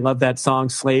 That's why I love that song,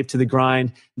 Slave to the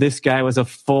Grind. This guy was a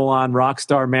full-on rock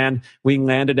star, man. We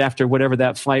landed after whatever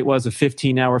that flight was, a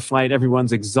 15-hour flight.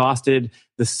 Everyone's exhausted.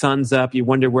 The sun's up. You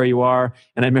wonder where you are.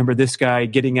 And I remember this guy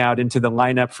getting out into the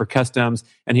lineup for customs,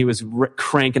 and he was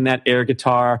cranking that air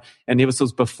guitar. And this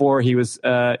was before he was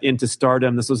into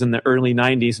stardom. This was in the early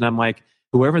 90s. And I'm like,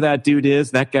 whoever that dude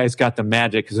is, that guy's got the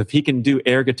magic. Because if he can do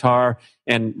air guitar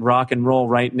and rock and roll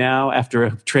right now after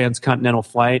a transcontinental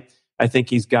flight, I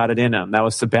think he's got it in him. That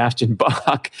was Sebastian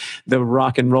Bach, the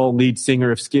rock and roll lead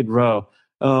singer of Skid Row.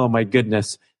 Oh, my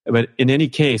goodness. But in any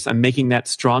case, I'm making that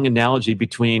strong analogy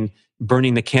between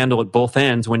burning the candle at both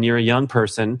ends when you're a young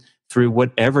person through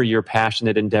whatever your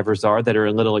passionate endeavors are that are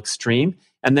a little extreme,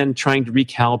 and then trying to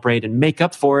recalibrate and make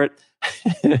up for it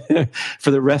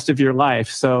for the rest of your life.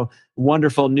 So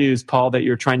wonderful news, Paul, that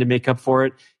you're trying to make up for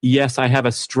it. Yes, I have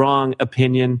a strong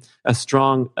opinion, a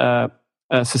strong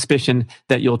suspicion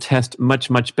that you'll test much,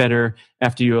 much better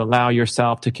after you allow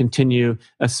yourself to continue,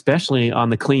 especially on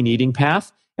the clean eating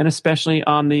path, and especially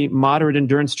on the moderate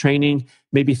endurance training,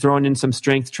 maybe throwing in some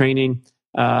strength training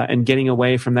and getting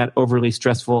away from that overly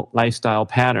stressful lifestyle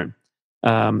pattern.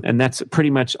 And that's pretty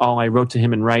much all I wrote to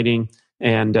him in writing.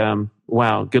 And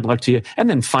wow, good luck to you. And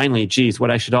then finally, geez,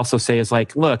 what I should also say is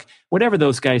like, look, whatever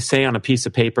those guys say on a piece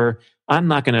of paper, I'm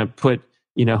not going to put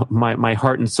my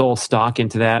heart and soul stock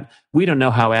into that. We don't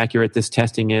know how accurate this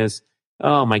testing is.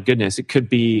 Oh my goodness, it could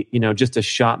be just a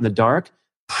shot in the dark.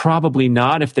 Probably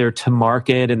not if they're to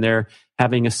market and they're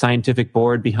having a scientific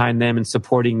board behind them and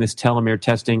supporting this telomere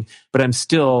testing. But I'm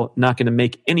still not going to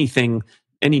make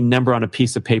any number on a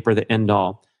piece of paper the end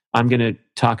all. I'm going to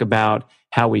talk about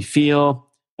how we feel,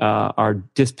 our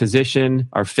disposition,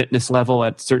 our fitness level.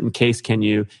 At certain case, can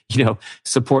you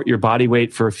support your body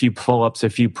weight for a few pull-ups, a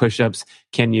few push-ups?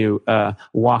 Can you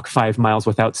walk 5 miles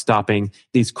without stopping?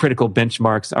 These critical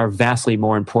benchmarks are vastly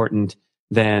more important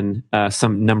than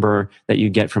some number that you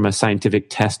get from a scientific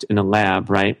test in a lab,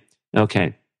 right?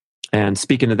 Okay. And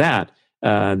speaking of that,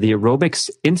 the Aerobics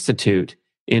Institute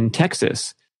in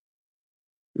Texas,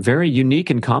 very unique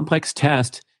and complex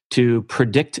test to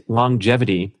predict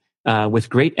longevity with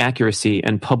great accuracy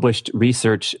and published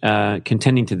research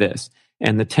contending to this.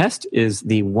 And the test is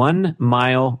the 1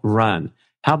 mile run.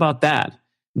 How about that?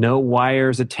 No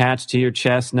wires attached to your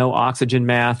chest, no oxygen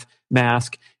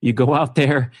mask. You go out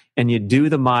there and you do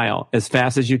the mile as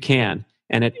fast as you can.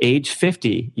 And at age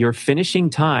 50, your finishing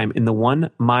time in the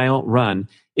 1 mile run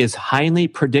is highly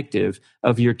predictive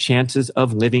of your chances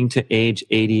of living to age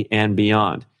 80 and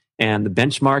beyond. And the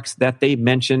benchmarks that they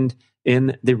mentioned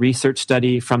in the research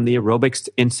study from the Aerobics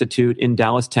Institute in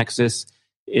Dallas, Texas,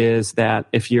 is that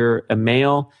if you're a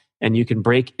male and you can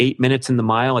break 8 minutes in the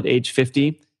mile at age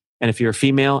 50, and if you're a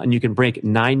female and you can break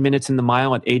 9 minutes in the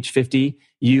mile at age 50,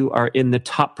 you are in the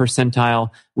top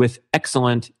percentile with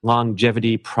excellent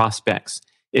longevity prospects.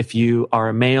 If you are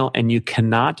a male and you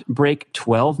cannot break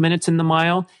 12 minutes in the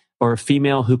mile, or a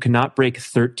female who cannot break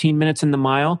 13 minutes in the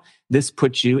mile, this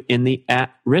puts you in the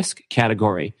at-risk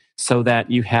category, so that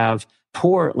you have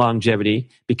poor longevity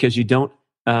because you don't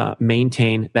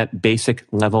maintain that basic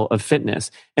level of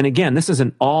fitness. And again, this is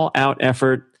an all-out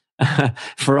effort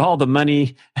for all the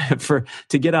money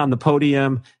to get on the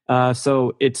podium.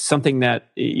 So it's something that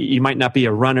you might not be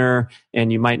a runner,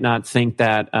 and you might not think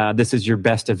that this is your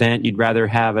best event. You'd rather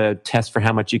have a test for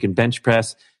how much you can bench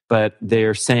press. But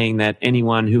they're saying that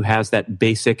anyone who has that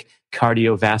basic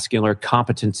cardiovascular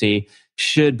competency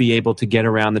should be able to get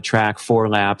around the track 4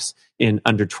 laps in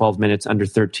under 12 minutes, under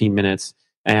 13 minutes.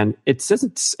 And it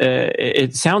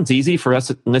sounds easy for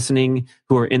us listening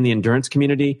who are in the endurance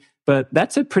community, but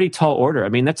that's a pretty tall order. I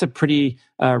mean, that's a pretty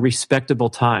respectable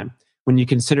time. When you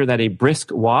consider that a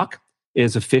brisk walk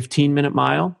is a 15-minute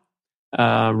mile,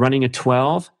 running a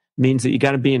 12 means that you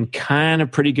got to be in kind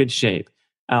of pretty good shape.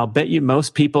 I'll bet you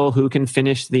most people who can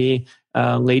finish the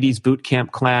ladies boot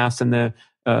camp class and the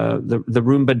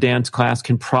Roomba dance class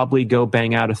can probably go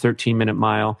bang out a 13-minute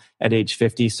mile at age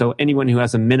 50. So anyone who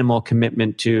has a minimal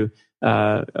commitment to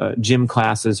gym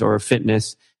classes or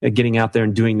fitness, getting out there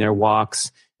and doing their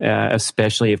walks,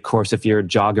 especially, of course, if you're a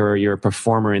jogger or you're a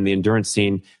performer in the endurance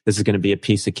scene, this is going to be a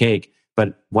piece of cake.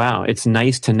 But wow, it's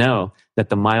nice to know that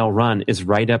the mile run is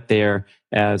right up there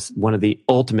as one of the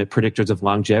ultimate predictors of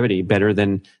longevity, better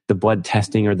than the blood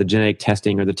testing or the genetic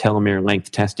testing or the telomere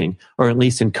length testing, or at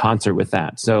least in concert with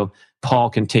that. So Paul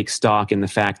can take stock in the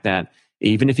fact that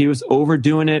even if he was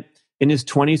overdoing it in his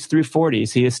 20s through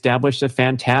 40s, he established a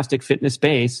fantastic fitness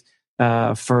base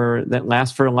that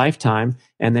lasts for a lifetime.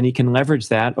 And then he can leverage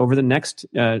that over the next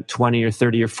 20 or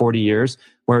 30 or 40 years,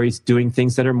 where he's doing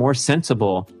things that are more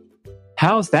sensible.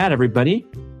 How's that, everybody?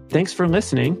 Thanks for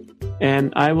listening.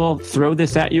 And I will throw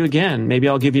this at you again. Maybe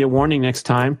I'll give you a warning next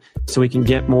time so we can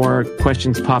get more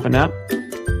questions popping up.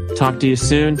 Talk to you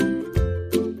soon.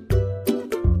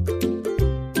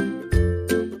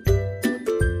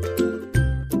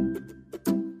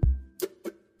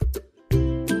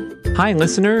 Hi,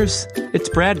 listeners. It's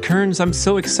Brad Kearns. I'm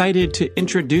so excited to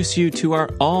introduce you to our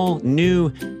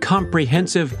all-new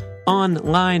comprehensive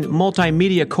online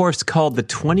multimedia course called the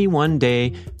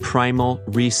 21-Day Primal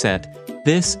Reset.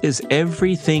 This is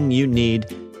everything you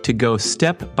need to go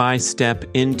step by step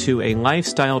into a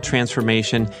lifestyle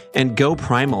transformation and go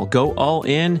primal, go all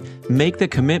in, Make the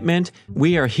commitment.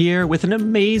 We are here with an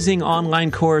amazing online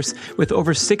course with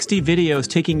over 60 videos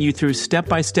taking you through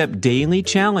step-by-step daily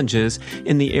challenges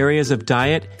in the areas of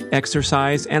diet,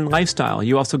 exercise, and lifestyle.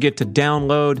 You also get to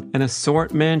download an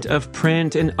assortment of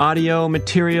print and audio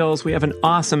materials. We have an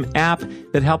awesome app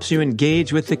that helps you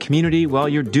engage with the community while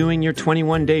you're doing your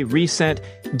 21-day reset,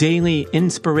 daily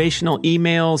inspirational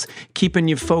emails, keeping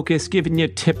you focused, giving you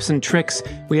tips and tricks.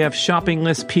 We have shopping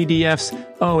list PDFs.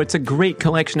 Oh, it's a great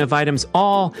collection of items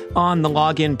all on the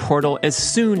login portal. As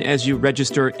soon as you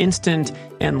register, instant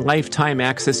and lifetime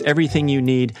access, everything you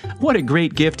need. What a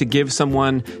great gift to give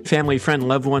someone, family, friend,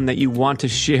 loved one that you want to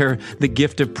share the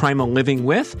gift of primal living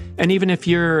with. And even if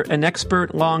you're an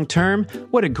expert long term,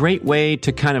 what a great way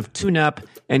to kind of tune up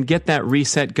and get that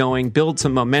reset going, build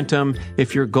some momentum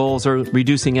if your goals are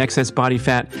reducing excess body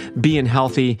fat, being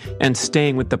healthy, and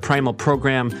staying with the Primal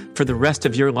program for the rest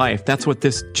of your life. That's what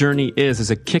this journey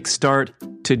is a kickstart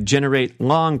to generate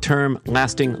long-term,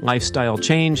 lasting lifestyle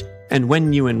change. And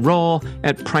when you enroll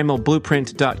at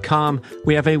primalblueprint.com,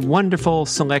 we have a wonderful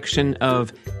selection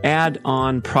of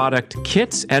add-on product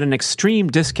kits at an extreme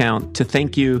discount to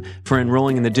thank you for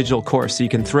enrolling in the digital course. So you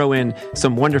can throw in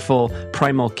some wonderful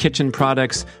Primal kitchen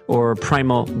products or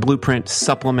Primal Blueprint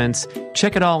supplements.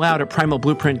 Check it all out at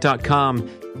primalblueprint.com.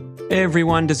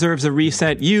 Everyone deserves a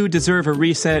reset. You deserve a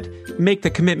reset. Make the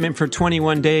commitment for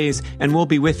 21 days, and we'll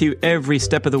be with you every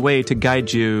step of the way to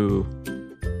guide you.